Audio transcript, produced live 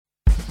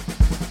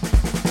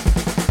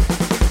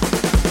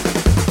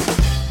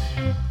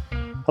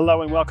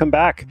Hello and welcome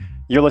back.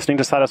 You're listening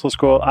to Side Hustle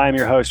School. I am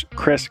your host,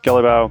 Chris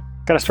Guillebeau.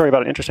 Got a story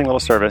about an interesting little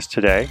service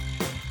today.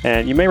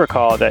 And you may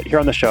recall that here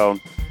on the show,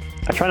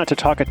 I try not to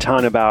talk a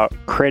ton about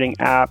creating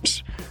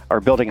apps or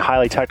building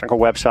highly technical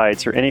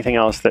websites or anything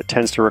else that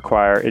tends to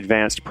require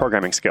advanced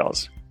programming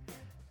skills.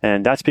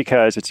 And that's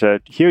because it's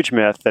a huge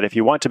myth that if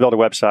you want to build a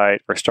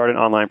website or start an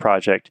online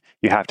project,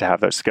 you have to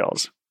have those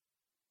skills.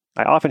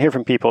 I often hear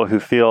from people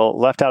who feel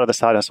left out of the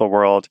side hustle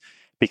world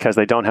because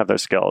they don't have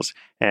those skills.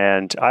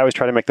 And I always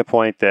try to make the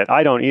point that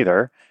I don't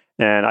either.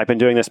 And I've been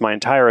doing this my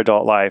entire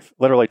adult life,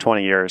 literally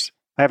 20 years.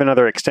 I have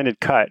another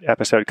extended cut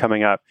episode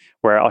coming up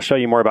where I'll show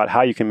you more about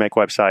how you can make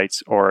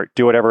websites or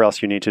do whatever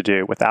else you need to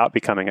do without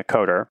becoming a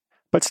coder.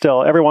 But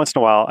still, every once in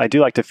a while, I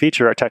do like to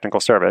feature a technical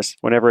service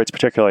whenever it's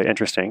particularly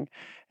interesting.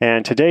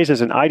 And today's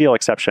is an ideal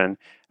exception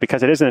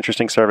because it is an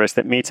interesting service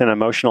that meets an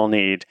emotional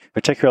need,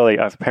 particularly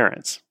of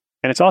parents.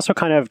 And it's also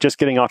kind of just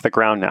getting off the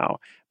ground now.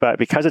 But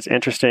because it's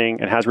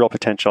interesting and has real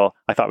potential,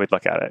 I thought we'd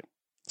look at it.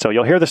 So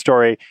you'll hear the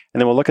story, and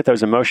then we'll look at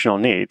those emotional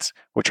needs,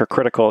 which are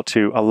critical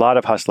to a lot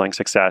of hustling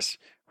success,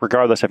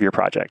 regardless of your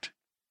project.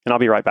 And I'll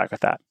be right back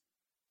with that.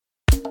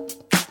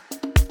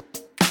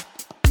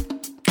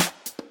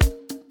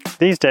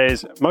 These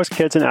days, most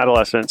kids and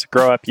adolescents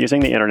grow up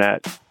using the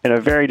internet in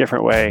a very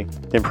different way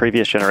than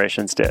previous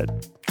generations did.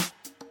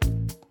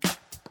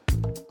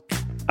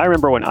 I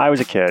remember when I was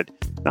a kid,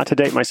 not to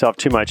date myself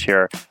too much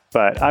here,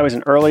 but I was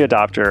an early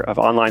adopter of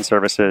online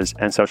services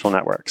and social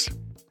networks.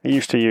 I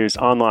used to use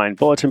online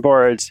bulletin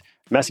boards,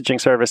 messaging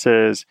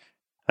services,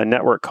 a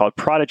network called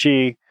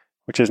Prodigy,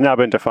 which has now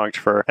been defunct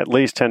for at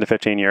least 10 to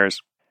 15 years.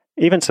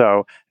 Even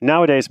so,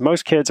 nowadays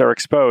most kids are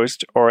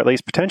exposed, or at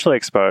least potentially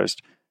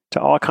exposed,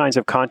 to all kinds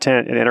of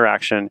content and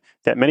interaction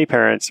that many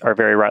parents are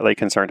very rightly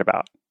concerned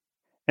about.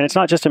 And it's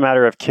not just a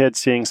matter of kids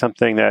seeing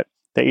something that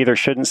they either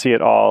shouldn't see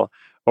at all,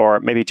 or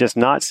maybe just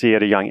not see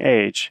at a young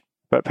age,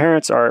 but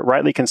parents are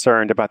rightly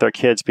concerned about their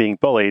kids being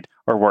bullied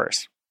or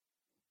worse.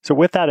 So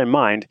with that in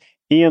mind,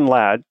 Ian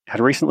Ladd had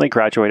recently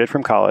graduated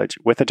from college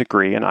with a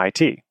degree in IT.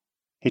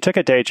 He took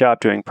a day job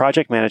doing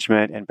project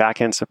management and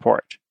back-end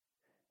support.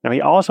 Now,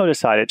 he also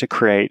decided to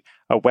create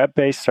a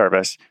web-based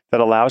service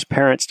that allows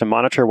parents to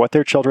monitor what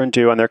their children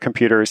do on their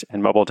computers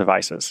and mobile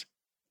devices.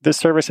 This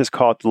service is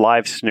called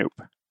Live Snoop.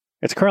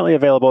 It's currently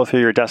available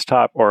through your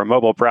desktop or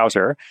mobile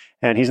browser,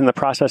 and he's in the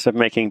process of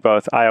making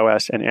both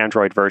iOS and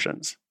Android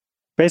versions.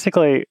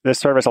 Basically, this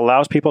service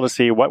allows people to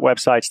see what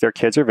websites their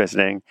kids are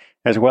visiting,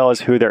 as well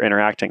as who they're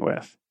interacting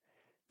with.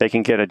 They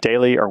can get a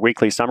daily or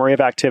weekly summary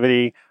of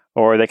activity,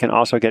 or they can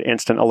also get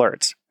instant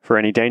alerts for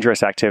any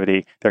dangerous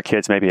activity their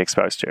kids may be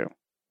exposed to.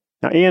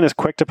 Now, Ian is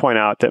quick to point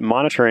out that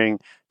monitoring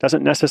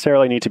doesn't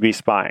necessarily need to be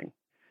spying.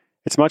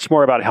 It's much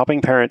more about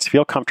helping parents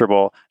feel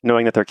comfortable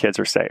knowing that their kids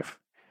are safe.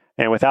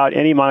 And without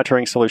any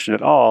monitoring solution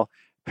at all,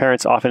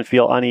 parents often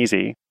feel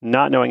uneasy,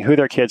 not knowing who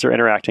their kids are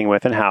interacting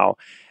with and how,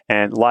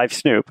 and Live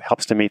Snoop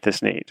helps to meet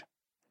this need.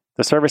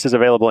 The service is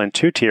available in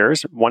two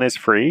tiers. One is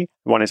free,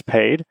 one is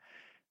paid.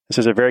 This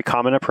is a very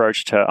common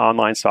approach to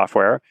online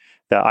software.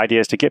 The idea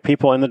is to get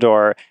people in the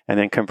door and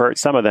then convert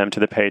some of them to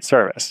the paid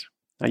service.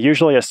 Now,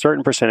 usually a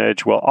certain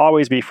percentage will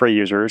always be free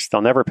users.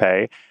 They'll never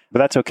pay, but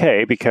that's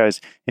okay because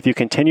if you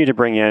continue to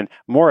bring in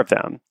more of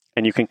them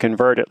and you can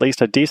convert at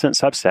least a decent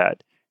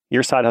subset,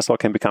 your side hustle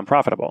can become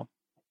profitable.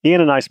 Ian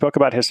and I spoke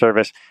about his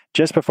service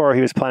just before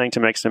he was planning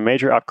to make some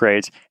major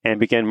upgrades and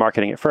begin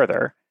marketing it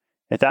further.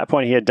 At that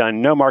point, he had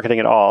done no marketing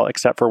at all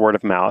except for word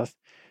of mouth.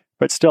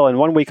 But still, in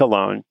 1 week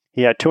alone,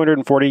 he had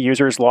 240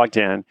 users logged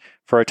in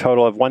for a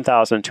total of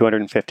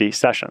 1,250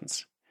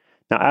 sessions.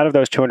 Now, out of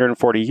those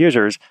 240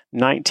 users,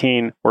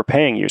 19 were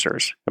paying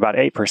users, about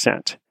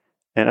 8%.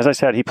 And as I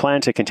said, he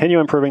planned to continue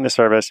improving the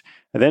service,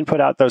 and then put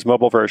out those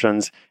mobile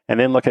versions, and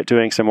then look at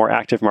doing some more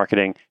active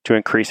marketing to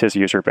increase his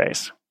user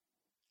base.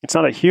 It's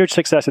not a huge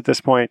success at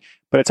this point,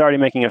 but it's already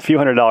making a few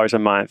 $100s a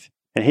month,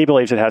 and he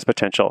believes it has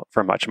potential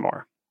for much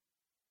more.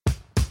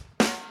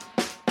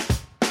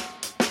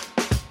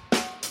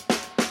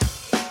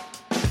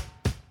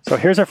 So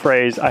here's a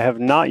phrase I have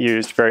not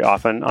used very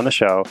often on the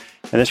show,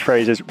 and this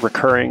phrase is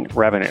recurring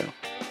revenue.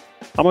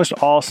 Almost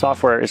all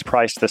software is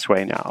priced this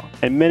way now,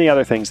 and many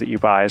other things that you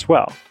buy as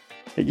well.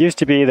 It used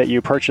to be that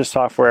you purchase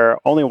software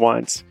only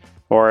once,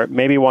 or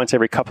maybe once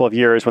every couple of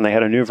years when they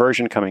had a new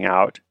version coming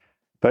out.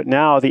 But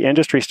now the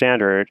industry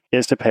standard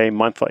is to pay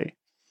monthly.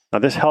 Now,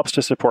 this helps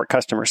to support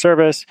customer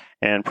service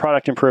and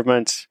product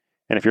improvements.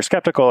 And if you're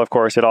skeptical, of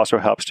course, it also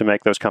helps to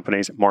make those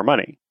companies more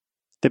money.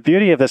 The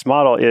beauty of this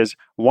model is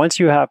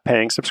once you have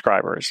paying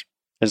subscribers,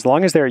 as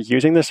long as they're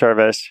using the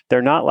service,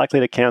 they're not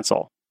likely to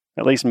cancel.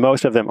 At least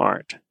most of them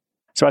aren't.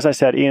 So as I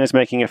said, Ian is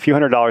making a few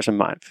 $100s a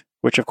month,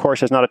 which of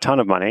course is not a ton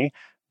of money,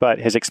 but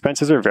his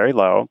expenses are very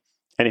low.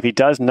 And if he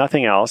does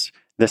nothing else,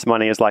 this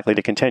money is likely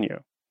to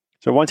continue.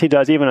 So once he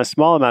does even a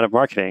small amount of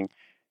marketing,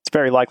 it's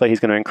very likely he's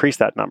going to increase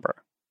that number.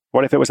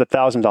 What if it was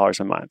 $1,000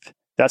 a month?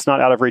 That's not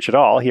out of reach at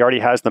all. He already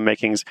has the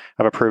makings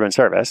of a proven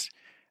service.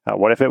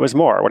 What if it was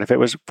more? What if it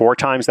was 4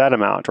 times that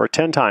amount or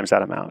 10 times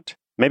that amount?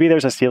 Maybe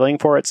there's a ceiling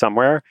for it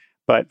somewhere,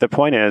 but the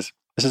point is,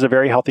 this is a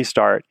very healthy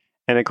start,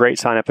 and a great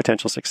sign of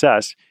potential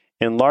success,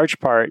 in large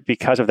part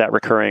because of that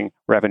recurring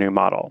revenue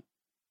model.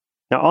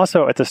 Now,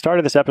 also, at the start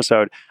of this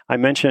episode, I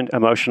mentioned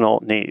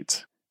emotional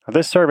needs. Now,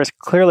 this service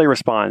clearly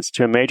responds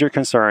to a major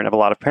concern of a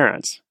lot of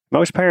parents.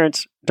 Most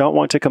parents don't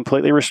want to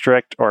completely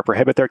restrict or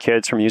prohibit their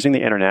kids from using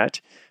the internet.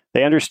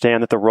 They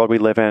understand that the world we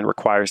live in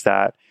requires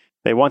that.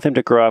 They want them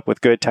to grow up with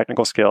good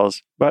technical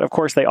skills, but of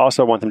course, they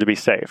also want them to be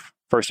safe,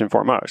 first and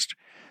foremost.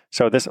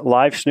 So this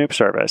Live Snoop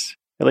service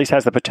at least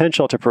has the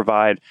potential to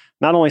provide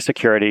not only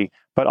security,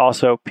 but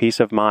also peace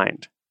of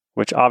mind,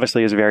 which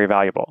obviously is very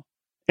valuable.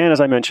 And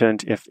as I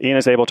mentioned, if Ian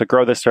is able to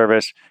grow this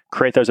service,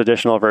 create those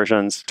additional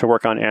versions to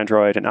work on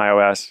Android and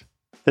iOS,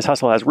 this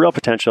hustle has real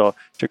potential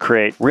to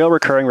create real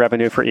recurring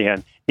revenue for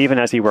Ian, even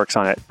as he works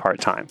on it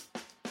part-time.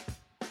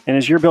 And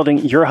as you're building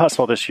your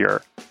hustle this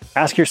year,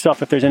 ask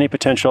yourself if there's any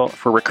potential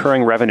for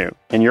recurring revenue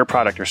in your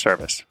product or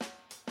service.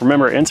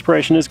 Remember,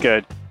 inspiration is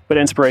good, but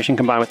inspiration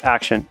combined with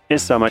action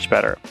is so much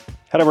better.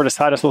 Head over to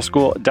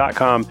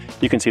sidehustleschool.com.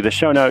 You can see the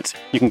show notes.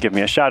 You can give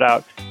me a shout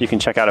out. You can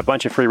check out a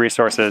bunch of free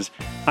resources.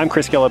 I'm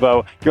Chris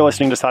Guillebeau. You're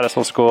listening to Side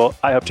Hustle School.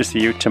 I hope to see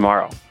you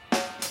tomorrow.